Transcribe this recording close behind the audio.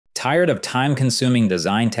Tired of time-consuming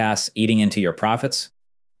design tasks eating into your profits?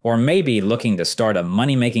 Or maybe looking to start a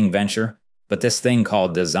money-making venture, but this thing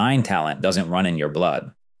called design talent doesn't run in your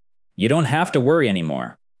blood? You don't have to worry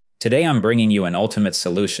anymore. Today I'm bringing you an ultimate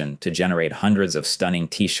solution to generate hundreds of stunning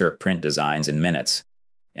t-shirt print designs in minutes.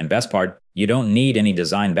 And best part, you don't need any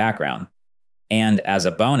design background. And as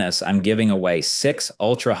a bonus, I'm giving away 6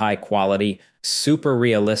 ultra-high quality, super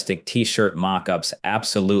realistic t-shirt mockups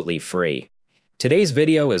absolutely free. Today's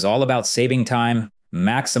video is all about saving time,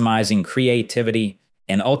 maximizing creativity,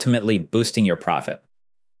 and ultimately boosting your profit.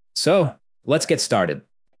 So, let's get started.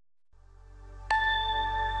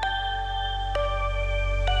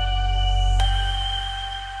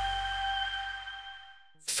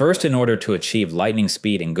 First, in order to achieve lightning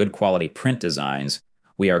speed and good quality print designs,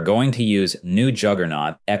 we are going to use new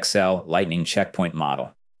Juggernaut XL Lightning Checkpoint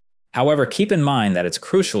model. However, keep in mind that it's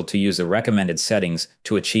crucial to use the recommended settings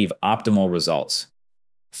to achieve optimal results.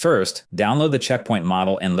 First, download the checkpoint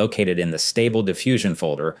model and locate it in the Stable Diffusion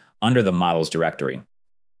folder under the Models directory.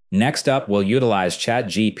 Next up, we'll utilize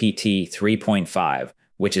ChatGPT 3.5,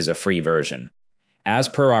 which is a free version. As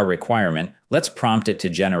per our requirement, let's prompt it to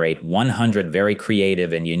generate 100 very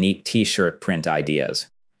creative and unique t-shirt print ideas.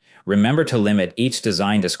 Remember to limit each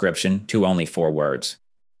design description to only 4 words.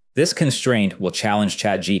 This constraint will challenge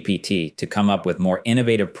ChatGPT to come up with more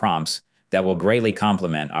innovative prompts that will greatly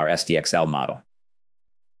complement our SDXL model.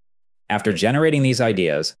 After generating these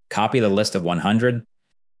ideas, copy the list of 100,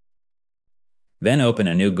 then open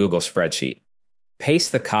a new Google spreadsheet.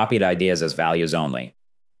 Paste the copied ideas as values only.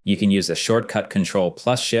 You can use the shortcut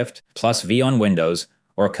Control+Shift+V on Windows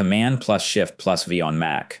or Command+Shift+V on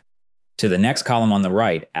Mac. To the next column on the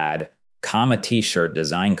right, add t-shirt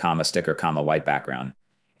design, sticker, white background,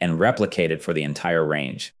 and replicate it for the entire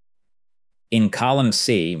range. In column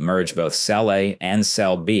C, merge both cell A and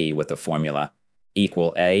cell B with the formula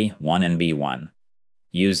equal A1 and B1.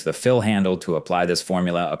 Use the fill handle to apply this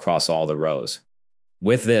formula across all the rows.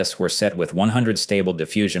 With this, we're set with 100 stable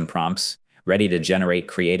diffusion prompts, ready to generate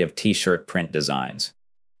creative t-shirt print designs.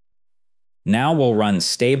 Now we'll run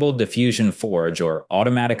Stable Diffusion Forge or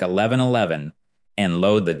Automatic 1111 and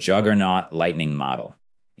load the Juggernaut Lightning model.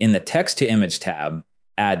 In the Text to Image tab,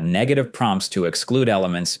 add negative prompts to exclude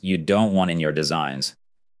elements you don't want in your designs.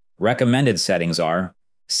 Recommended settings are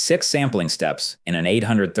 6 sampling steps in an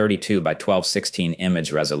 832 by 1216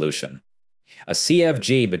 image resolution. A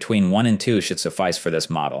CFG between 1 and 2 should suffice for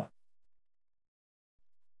this model.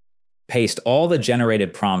 Paste all the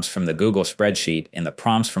generated prompts from the Google spreadsheet in the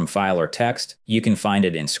Prompts from File or Text. You can find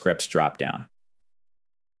it in Scripts dropdown.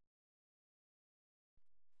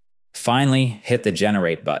 Finally, hit the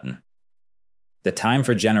Generate button. The time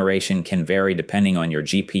for generation can vary depending on your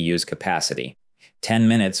GPU's capacity. 10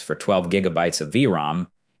 minutes for 12 gigabytes of VRAM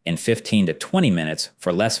and 15 to 20 minutes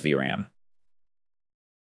for less VRAM.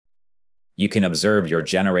 You can observe your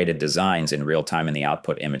generated designs in real time in the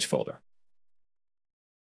Output Image folder.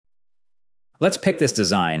 Let's pick this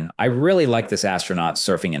design. I really like this astronaut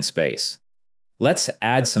surfing in space. Let's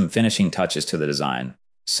add some finishing touches to the design.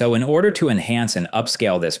 So in order to enhance and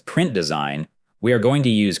upscale this print design, we are going to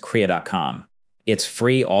use Krea.com. It's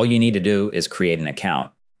free. All you need to do is create an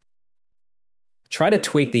account. Try to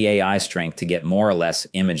tweak the AI strength to get more or less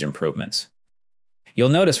image improvements. You'll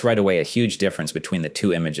notice right away a huge difference between the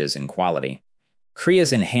 2 images in quality.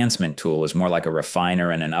 Krea's enhancement tool is more like a refiner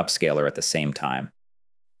and an upscaler at the same time.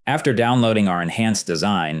 After downloading our enhanced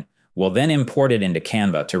design, we'll then import it into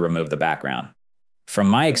Canva to remove the background. From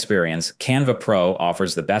my experience, Canva Pro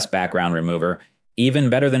offers the best background remover, even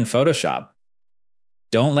better than Photoshop.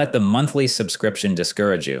 Don't let the monthly subscription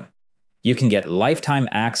discourage you. You can get lifetime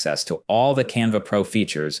access to all the Canva Pro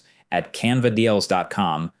features at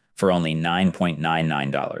canvadeals.com for only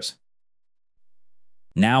 $9.99.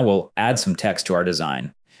 Now we'll add some text to our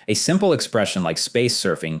design. A simple expression like space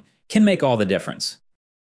surfing can make all the difference.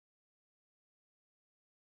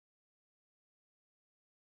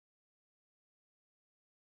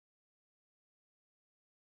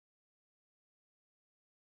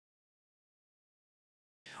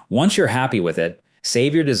 Once you're happy with it,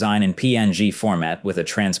 save your design in PNG format with a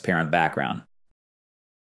transparent background.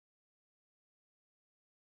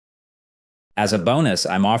 As a bonus,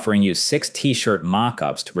 I'm offering you 6 t-shirt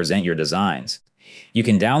mockups to present your designs. You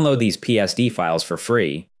can download these PSD files for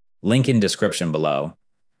free, link in description below.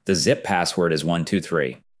 The zip password is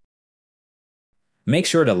 123. Make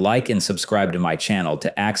sure to like and subscribe to my channel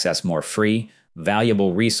to access more free,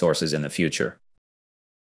 valuable resources in the future.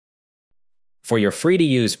 For your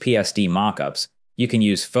free-to-use PSD mockups, you can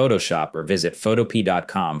use Photoshop or visit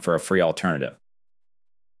photop.com for a free alternative.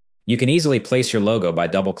 You can easily place your logo by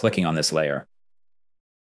double-clicking on this layer.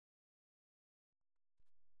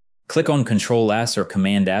 Click on Ctrl+S or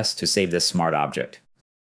Command+S to save this smart object.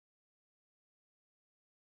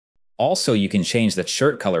 Also, you can change the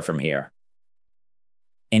shirt color from here,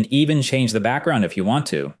 and even change the background if you want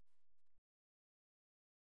to.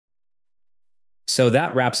 So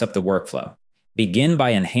that wraps up the workflow. Begin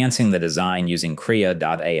by enhancing the design using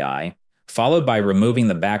Krea.ai, followed by removing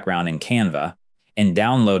the background in Canva and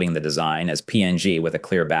downloading the design as PNG with a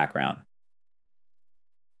clear background.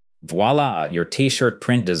 Voila, your t-shirt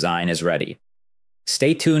print design is ready.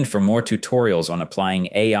 Stay tuned for more tutorials on applying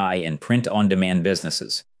AI in print-on-demand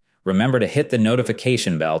businesses. Remember to hit the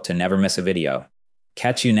notification bell to never miss a video.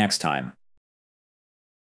 Catch you next time.